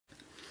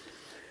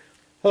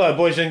Hello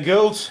boys and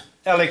girls,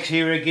 Alex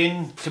here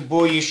again to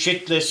bore you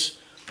shitless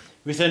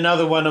with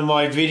another one of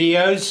my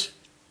videos.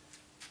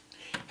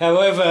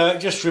 However,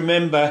 just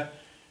remember,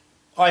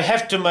 I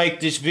have to make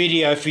this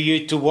video for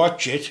you to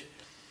watch it.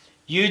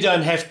 You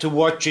don't have to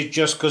watch it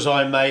just because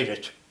I made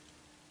it.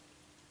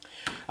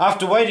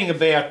 After waiting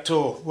about,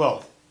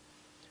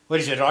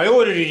 I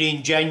ordered it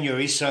in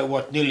January, so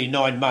what, nearly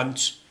 9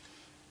 months.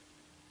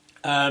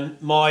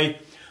 My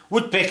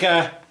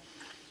Woodpecker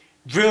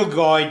drill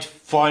guide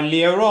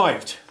finally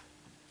arrived.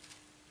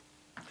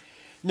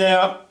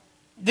 Now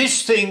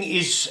this thing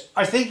is,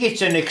 I think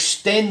it's an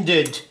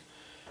extended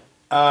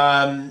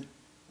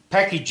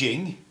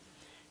packaging,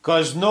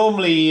 because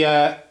normally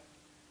I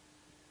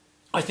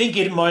think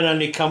it might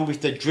only come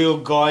with the drill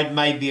guide,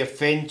 maybe a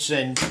fence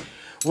and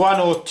 1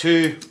 or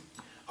 2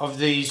 of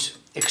these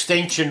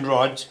extension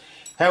rods.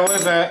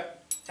 However,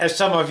 as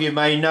some of you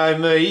may know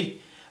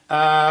me,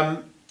 I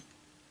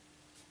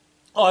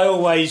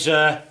always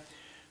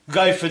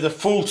go for the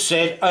full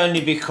set,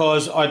 only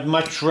because I'd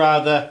much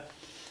rather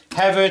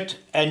have it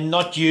and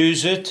not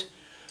use it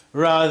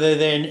rather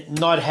than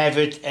not have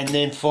it and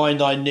then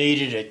find I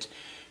needed it.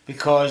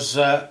 Because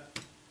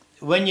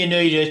when you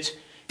need it,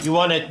 you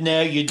want it now,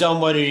 you don't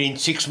want it in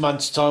 6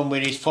 months' time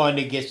when it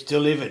finally gets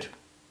delivered.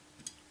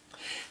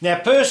 Now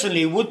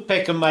personally,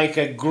 Woodpecker make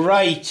a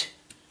great,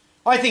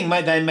 I think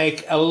they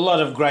make a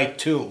lot of great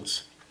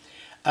tools.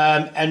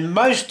 And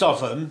most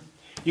of them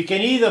you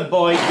can either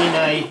buy in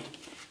a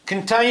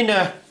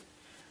container,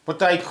 what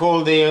they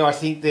call I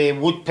think their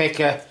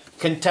Woodpecker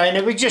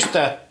container, with just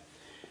a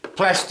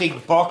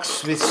plastic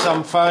box with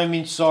some foam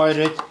inside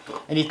it,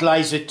 and it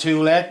lays a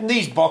tool out. And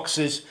these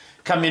boxes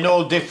come in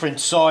all different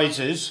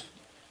sizes.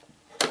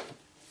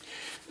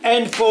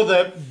 And for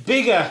the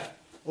bigger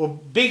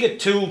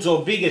tools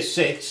or bigger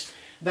sets,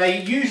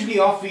 they usually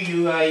offer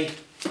you a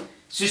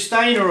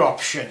Systainer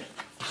option,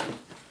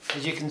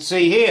 as you can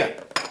see here.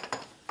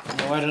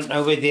 Now, I don't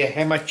know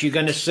how much you're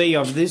going to see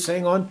of this.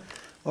 Hang on,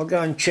 I'll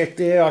go and check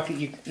there.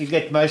 You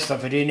get most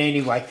of it in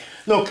anyway.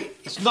 Look,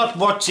 it's not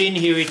what's in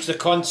here, it's the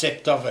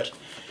concept of it.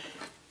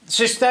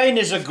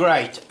 Systainers are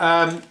great.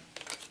 I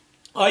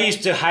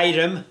used to hate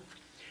them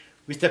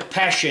with a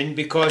passion,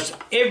 because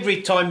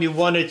every time you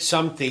wanted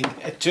something,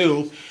 a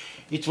tool,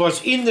 it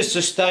was in the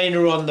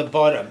Systainer on the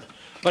bottom.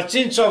 But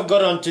since I've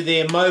got onto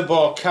their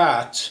mobile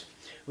carts,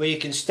 where you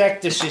can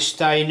stack the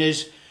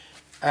Systainers,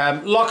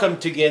 lock them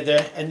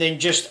together and then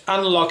just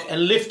unlock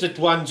and lift it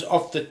ones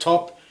off the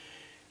top,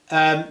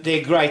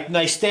 they're great. And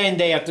they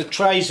stand out, the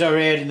trays are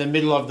out in the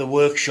middle of the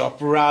workshop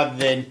rather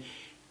than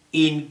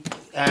in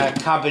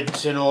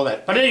cupboards and all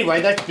that. But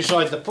anyway, that's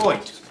beside the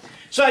point.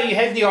 So you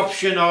have the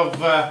option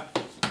of a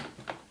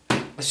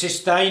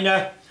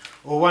Systainer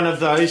or one of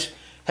those.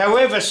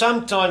 However,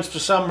 sometimes for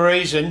some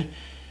reason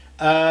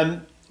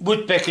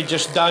Woodpecker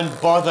just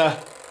don't bother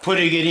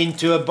putting it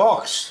into a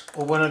box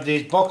or one of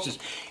these boxes.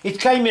 It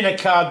came in a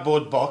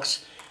cardboard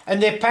box,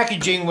 and their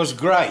packaging was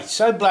great,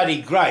 so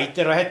bloody great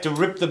that I had to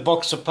rip the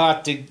box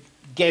apart to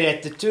get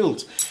at the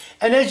tools.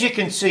 And as you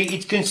can see,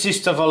 it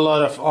consists of a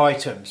lot of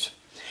items.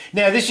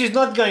 Now this is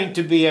not going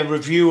to be a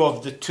review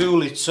of the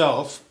tool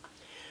itself,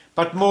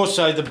 but more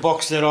so the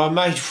box that I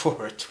made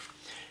for it.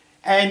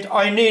 And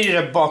I needed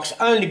a box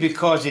only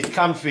because it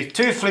comes with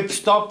 2 flip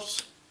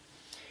stops.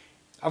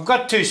 I've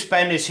got 2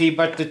 spanners here,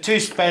 but the 2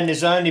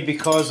 spanners only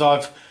because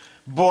I've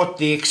bought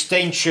the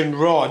extension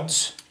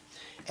rods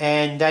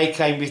and they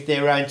came with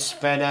their own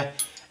spanner,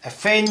 a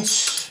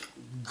fence,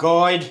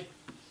 guide,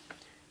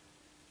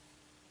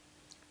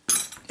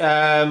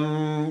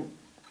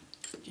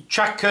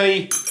 chuck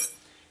key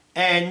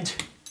and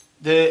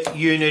the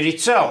unit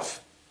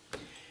itself.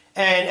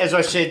 And as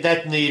I said,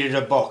 that needed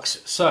a box.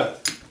 So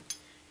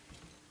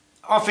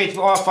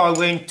off I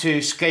went to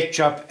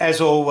SketchUp as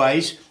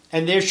always,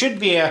 and there should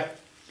be a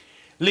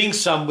link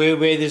somewhere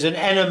where there's an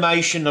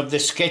animation of the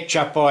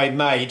SketchUp I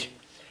made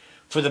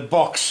for the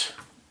box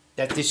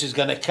that this is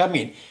going to come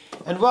in.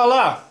 And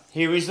voila,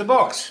 here is the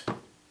box.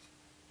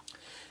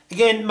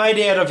 Again, made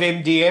out of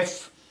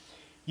MDF,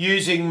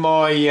 using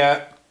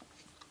my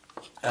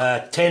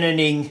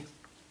tenoning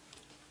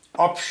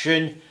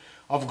option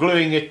of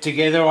gluing it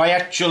together. I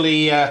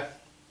actually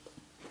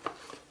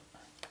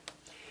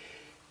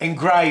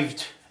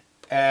engraved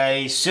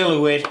a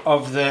silhouette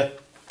of the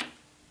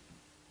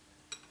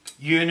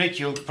unit.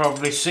 You'll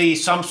probably see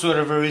some sort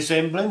of a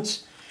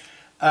resemblance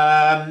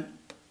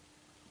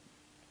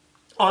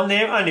on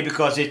there, only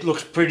because it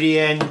looks pretty,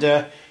 and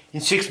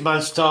in 6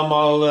 months' time,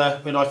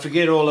 when I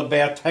forget all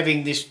about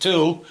having this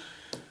tool,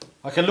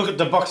 I can look at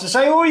the box and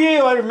say, oh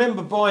yeah, I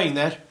remember buying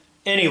that.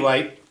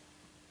 Anyway,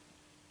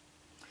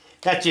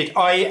 that's it.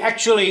 I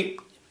actually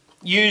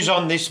use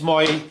on this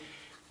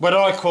what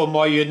I call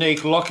my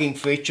unique locking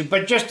feature,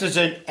 but just as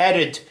an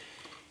added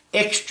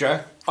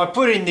extra, I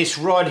put in this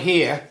rod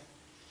here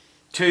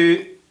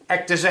to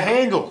act as a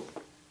handle.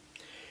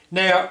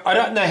 Now, I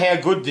don't know how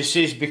good this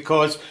is,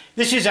 because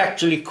this is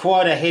actually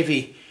quite a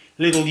heavy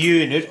little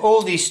unit.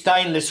 All these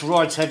stainless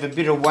rods have a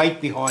bit of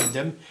weight behind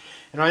them,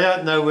 and I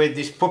don't know where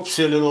this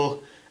poopsie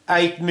little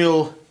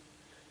 8mm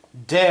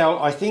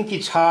dowel, I think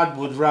it's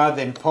hardwood rather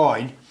than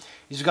pine,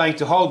 is going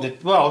to hold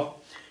it. Well,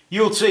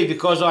 you'll see,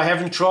 because I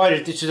haven't tried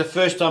it. This is the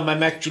first time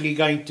I'm actually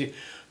going to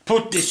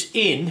put this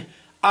in,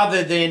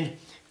 other than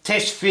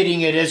test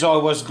fitting it as I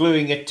was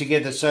gluing it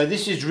together. So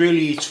this is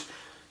really its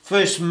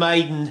first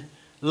maiden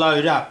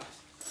load up.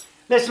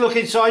 Let's look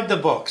inside the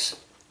box.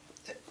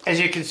 As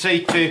you can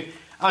see, to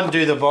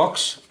undo the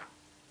box,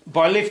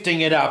 by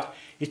lifting it up,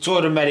 it's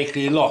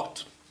automatically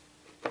locked.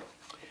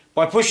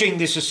 By pushing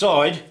this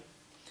aside,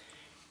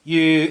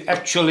 you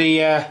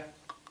actually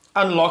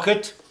unlock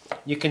it.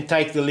 You can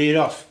take the lid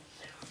off.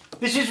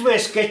 This is where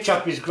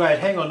SketchUp is great.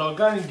 Hang on, I'll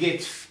go and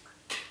get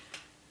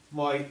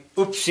my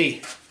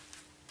oopsie.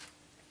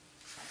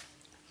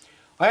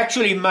 I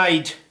actually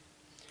made,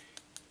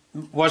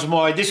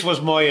 this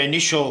was my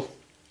initial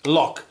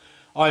lock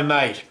I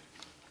made.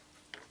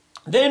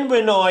 Then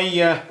when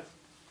I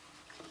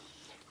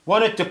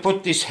wanted to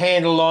put this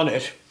handle on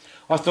it,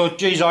 I thought,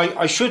 geez,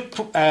 I should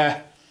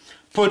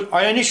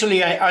I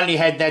initially only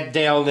had that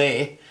dowel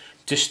there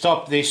to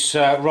stop this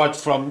rod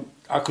from,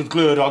 I could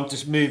glue it on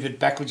to move it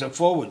backwards and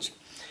forwards.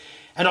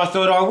 And I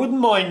thought I wouldn't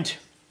mind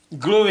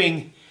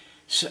gluing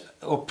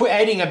or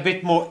adding a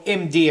bit more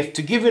MDF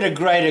to give it a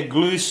greater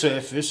glue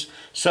surface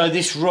so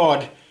this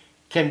rod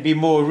can be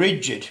more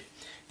rigid.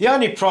 The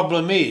only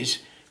problem is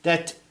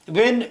that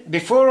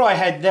before I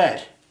had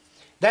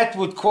that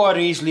would quite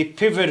easily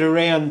pivot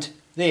around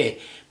there.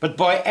 But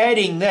by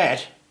adding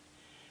that,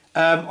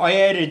 I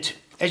added,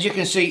 as you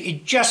can see,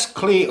 it just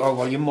oh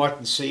well, you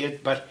mightn't see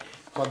it, but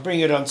if I bring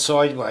it on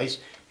sideways,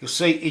 you'll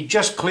see it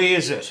just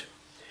clears it.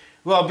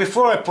 Well,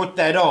 before I put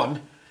that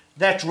on,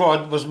 that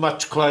rod was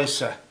much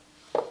closer.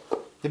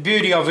 The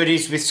beauty of it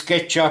is with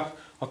SketchUp,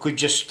 I could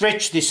just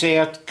stretch this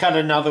out, cut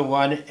another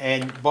one,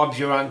 and Bob's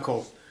your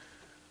uncle,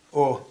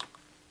 or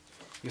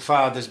your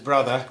father's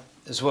brother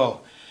as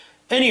well.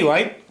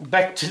 Anyway,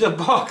 back to the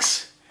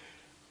box.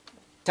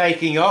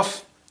 Taking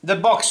off. The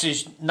box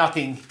is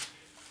nothing,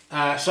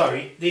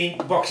 the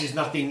box is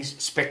nothing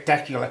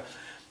spectacular.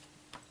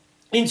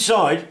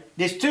 Inside,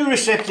 there's two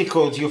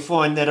receptacles you'll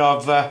find that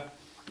I've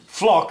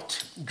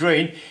flocked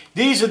green.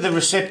 These are the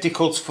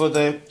receptacles for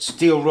the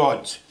steel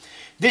rods.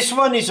 This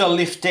one is a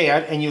lift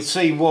out, and you'll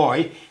see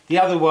why. The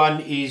other one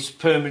is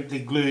permanently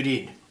glued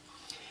in.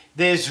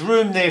 There's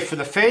room there for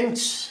the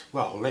fence.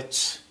 Well,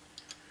 let's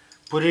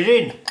put it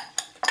in.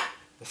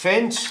 The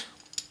fence.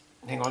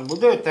 Hang on, we'll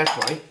do it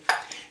that way.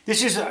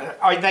 This is,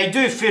 they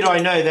do fit, I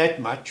know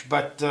that much,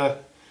 but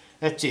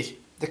that's it.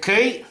 The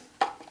key,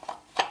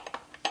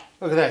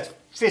 look at that,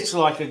 fits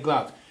like a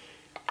glove.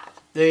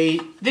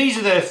 These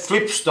are the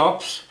flip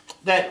stops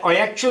that I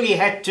actually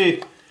had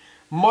to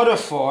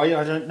modify.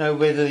 I don't know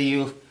whether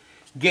you'll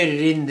get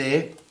it in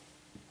there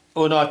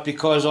or not,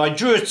 because I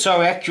drew it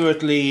so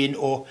accurately in,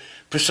 or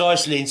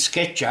precisely in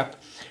SketchUp.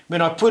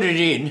 When I put it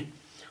in,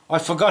 I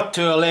forgot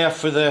to allow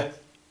for the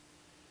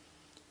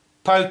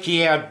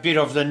pokey out bit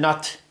of the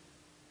nut,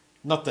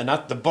 not the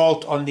nut, the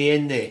bolt on the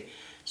end there.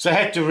 So I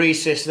had to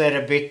recess that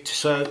a bit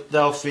so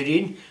they'll fit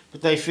in,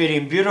 but they fit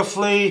in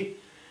beautifully.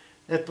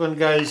 That one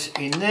goes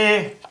in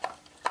there,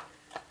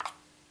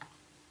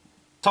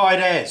 tight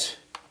as,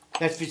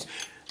 that fits.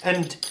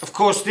 And of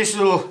course this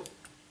little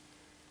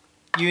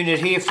unit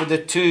here for the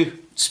two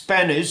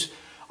spanners,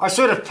 I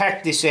sort of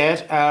packed this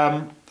out.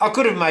 I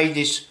could have made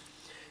this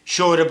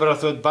shorter, but I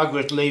thought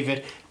bugger it, leave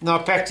it. And I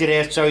packed it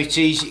out so it's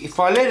easy. If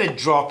I let it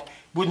drop, it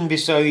wouldn't be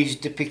so easy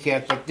to pick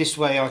out, but this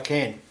way I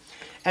can.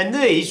 And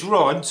these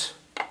rods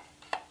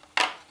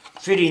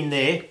fit in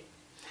there.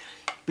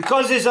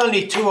 Because there's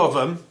only two of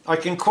them, I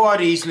can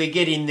quite easily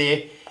get in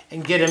there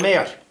and get them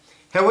out.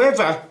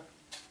 However,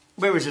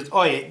 where is it?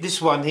 Oh yeah,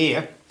 this one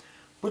here,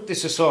 put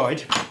this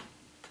aside,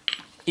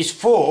 is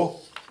for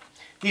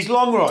these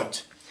long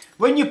rods.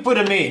 When you put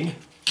them in,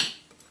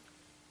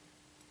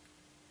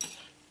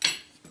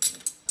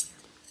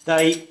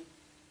 they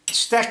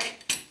stack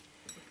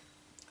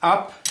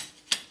up.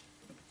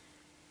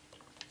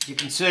 You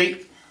can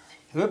see,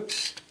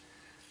 whoops,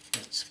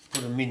 let's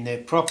put them in there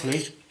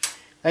properly.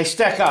 They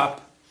stack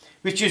up,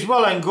 which is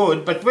well and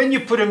good, but when you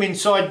put them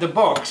inside the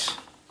box,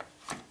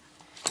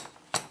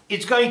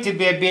 it's going to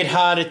be a bit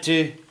harder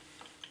to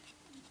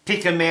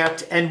pick them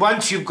out. And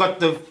once you've got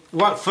the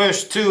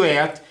first two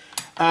out,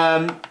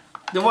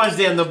 the ones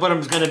down the bottom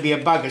is going to be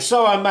a bugger.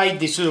 So I made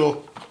this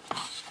little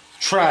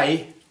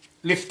tray,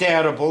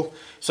 lift-outable,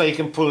 so you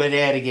can pull it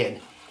out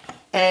again.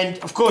 And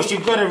of course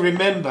you've got to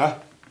remember,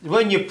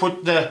 when you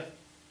put the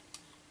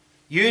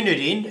unit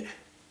in,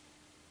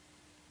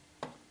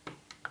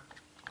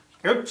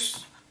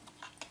 oops,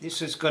 this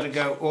has got to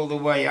go all the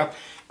way up,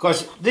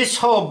 because this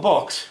whole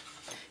box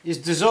is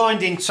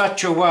designed in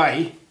such a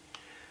way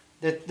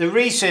that the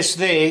recess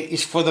there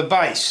is for the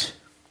base.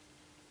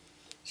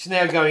 It's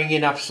now going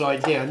in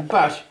upside down,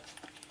 but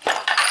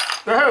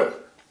oh,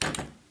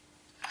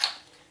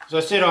 as I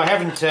said, I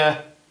haven't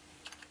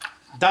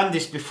done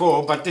this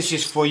before, but this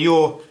is for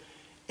your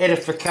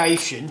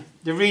edification.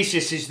 The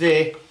recess is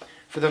there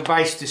for the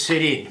base to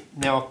sit in.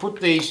 Now I'll put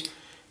these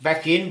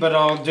back in, but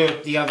I'll do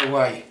it the other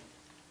way.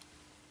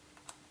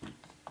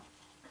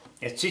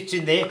 It sits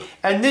in there,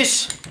 and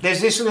there's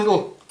this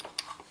little,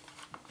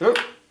 oh,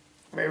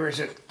 where is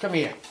it? Come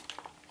here.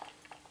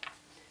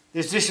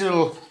 There's this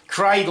little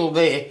cradle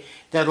there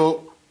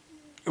that'll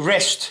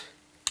rest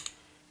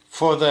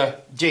for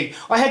the jig.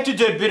 I had to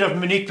do a bit of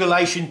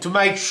manipulation to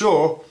make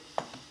sure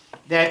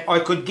that I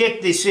could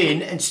get this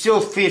in and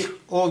still fit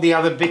all the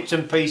other bits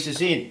and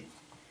pieces in.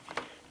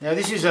 Now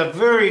this is a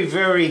very,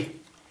 very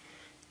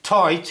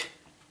tight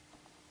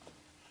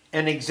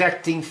and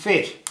exacting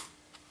fit.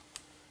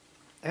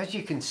 As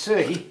you can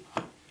see,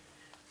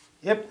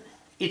 yep,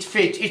 it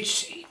fits.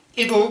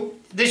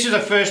 This is the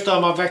first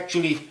time I've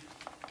actually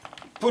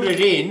put it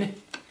in.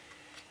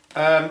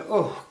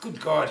 Oh, good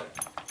God.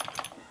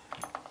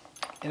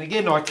 And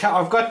again,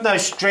 I've got no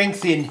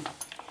strength in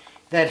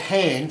that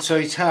hand, so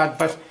it's hard,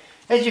 but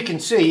as you can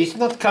see, it's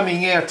not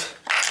coming out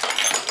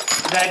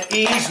that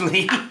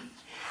easily.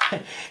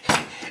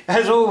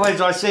 As always,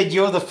 I said,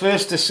 you're the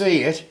first to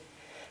see it.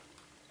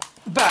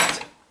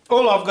 But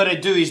all I've got to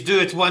do is do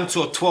it once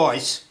or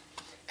twice,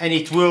 and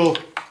it will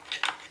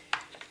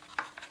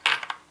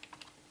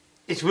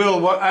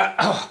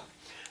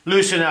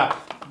loosen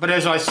up. But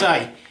as I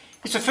say,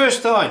 it's the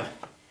first time.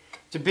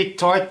 It's a bit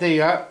tight. There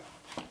you are.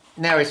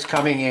 Now it's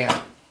coming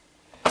out.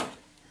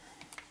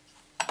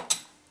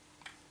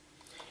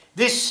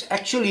 This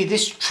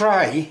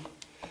tray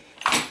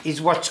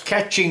is what's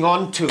catching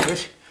on to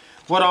it.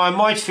 What I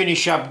might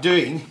finish up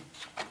doing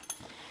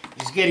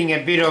is getting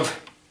a bit of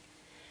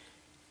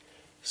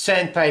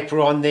sandpaper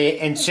on there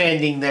and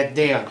sanding that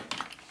down,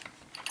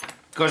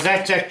 because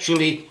that's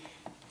actually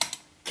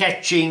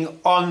catching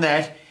on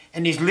that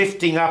and is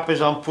lifting up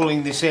as I'm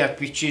pulling this out,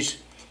 which is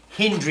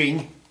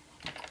hindering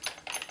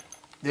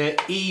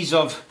the ease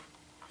of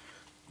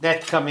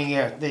that coming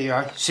out. There you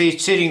are. See,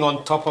 it's sitting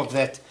on top of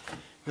that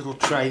little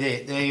tray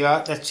there. There you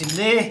are. That's in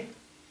there.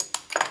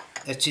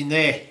 That's in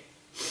there.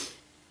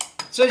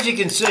 So as you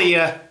can see,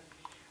 as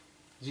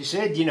you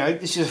said, you know,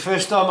 this is the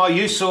first time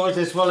you saw it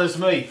as well as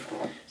me.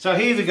 So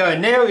here we go.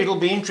 Now it'll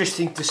be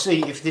interesting to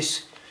see if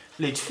this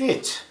lid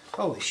fits.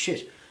 Holy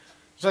shit.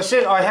 As I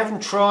said, I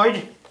haven't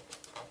tried.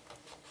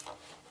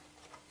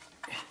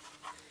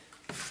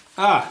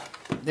 Ah,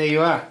 there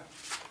you are.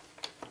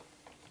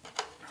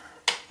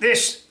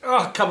 This,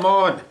 oh come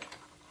on.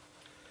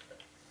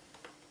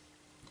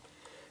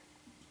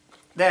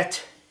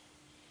 That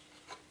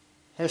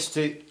has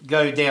to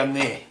go down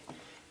there,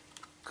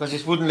 because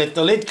it wouldn't let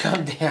the lid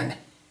come down.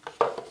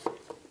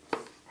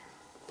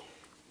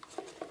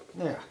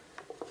 Now,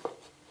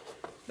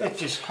 let's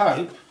just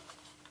hope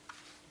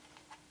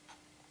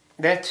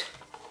that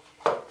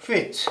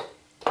fits.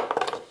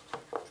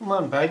 Come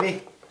on,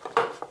 baby.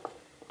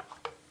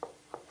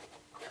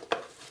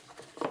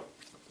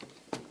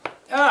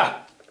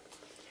 Ah!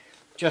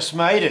 Just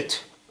made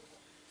it.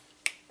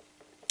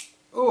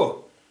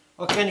 Oh,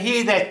 I can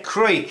hear that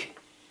creak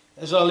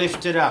as I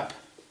lift it up.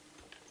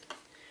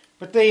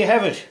 But there you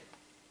have it.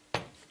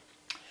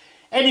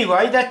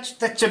 Anyway,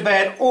 that's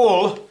about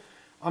all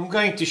I'm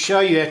going to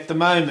show you at the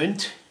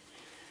moment.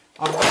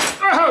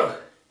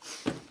 I've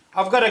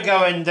got to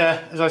go and,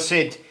 as I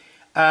said,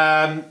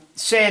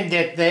 sand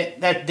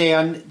that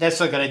down. That's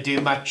not going to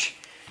do much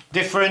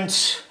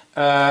difference.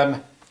 Yeah,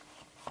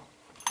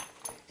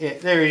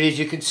 there it is.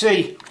 You can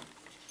see,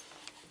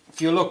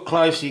 if you look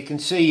closer, you can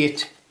see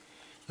it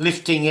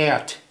lifting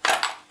out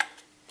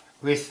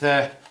with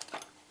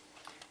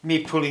me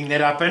pulling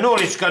that up. And all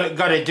it's got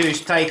to do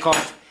is take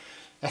off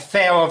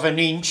 1/10 of an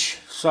inch.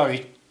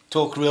 Sorry,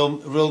 talk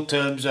real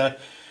terms.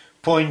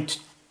 0.2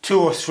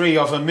 or 3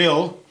 of a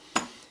mil,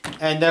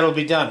 and that'll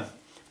be done.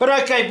 But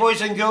okay,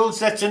 boys and girls,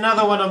 that's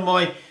another one of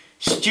my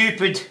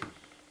stupid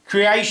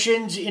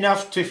creations,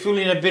 enough to fill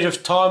in a bit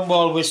of time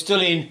while we're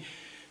still in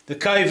the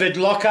COVID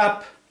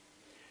lockup.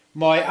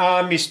 My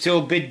arm is still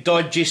a bit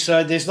dodgy,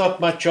 so there's not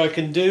much I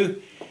can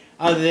do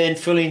other than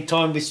fill in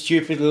time with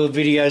stupid little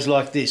videos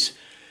like this.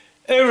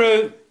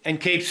 Uru, and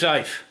keep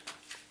safe.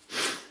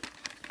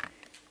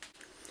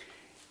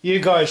 You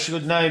guys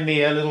should know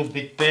me a little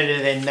bit better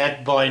than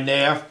that by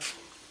now.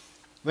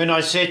 When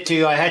I said to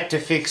you I had to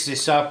fix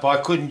this up,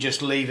 I couldn't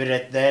just leave it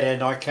at that,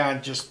 and I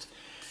can't just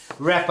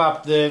wrap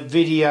up the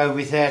video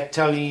without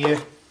telling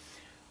you.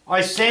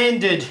 I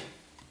sanded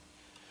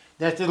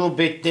that little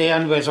bit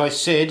down, as I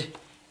said,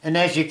 and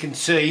as you can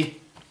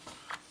see,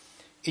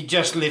 it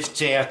just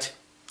lifts out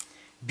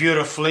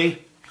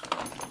beautifully.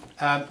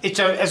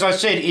 As I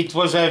said, it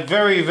was a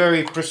very,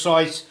 very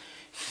precise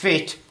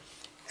fit.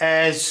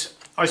 As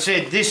I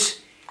said,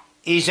 this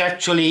is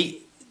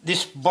actually,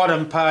 this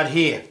bottom part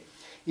here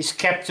is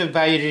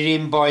captivated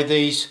in by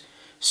these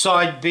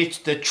side bits.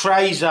 The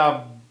trays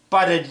are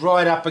butted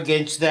right up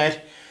against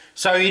that,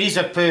 so it is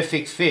a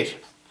perfect fit.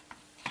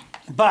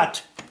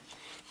 But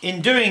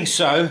in doing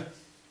so,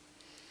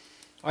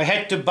 I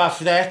had to buff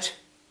that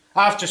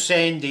after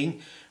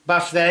sanding,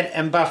 buff that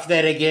and buff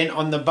that again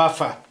on the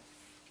buffer.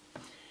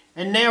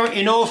 And now,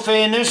 in all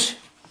fairness,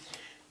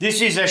 this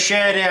is a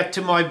shout out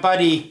to my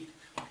buddy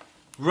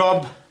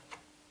Rob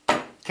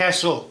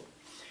Castle.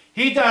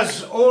 He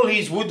does all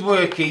his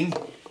woodworking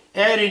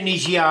out in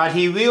his yard.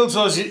 He wheels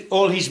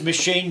all his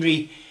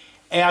machinery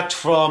out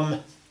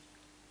from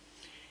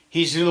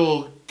his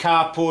little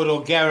carport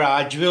or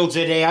garage, wheels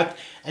it out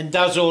and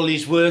does all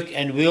his work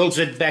and wheels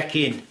it back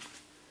in.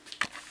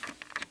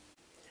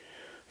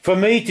 For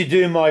me to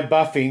do my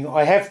buffing,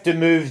 I have to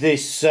move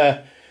this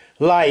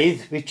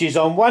lathe, which is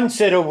on one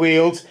set of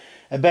wheels,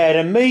 about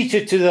a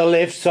metre to the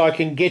left so I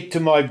can get to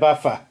my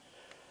buffer.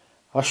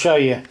 I'll show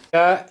you.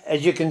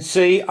 As you can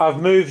see,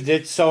 I've moved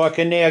it so I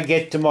can now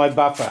get to my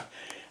buffer.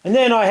 And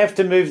then I have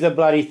to move the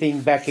bloody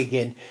thing back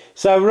again.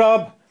 So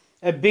Rob,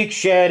 a big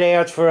shout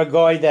out for a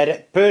guy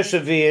that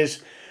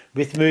perseveres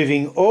with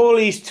moving all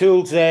his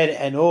tools out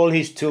and all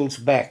his tools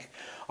back.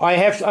 I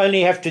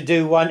only have to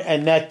do one,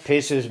 and that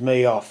pisses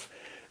me off.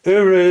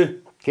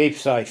 Uru, keep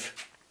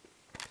safe.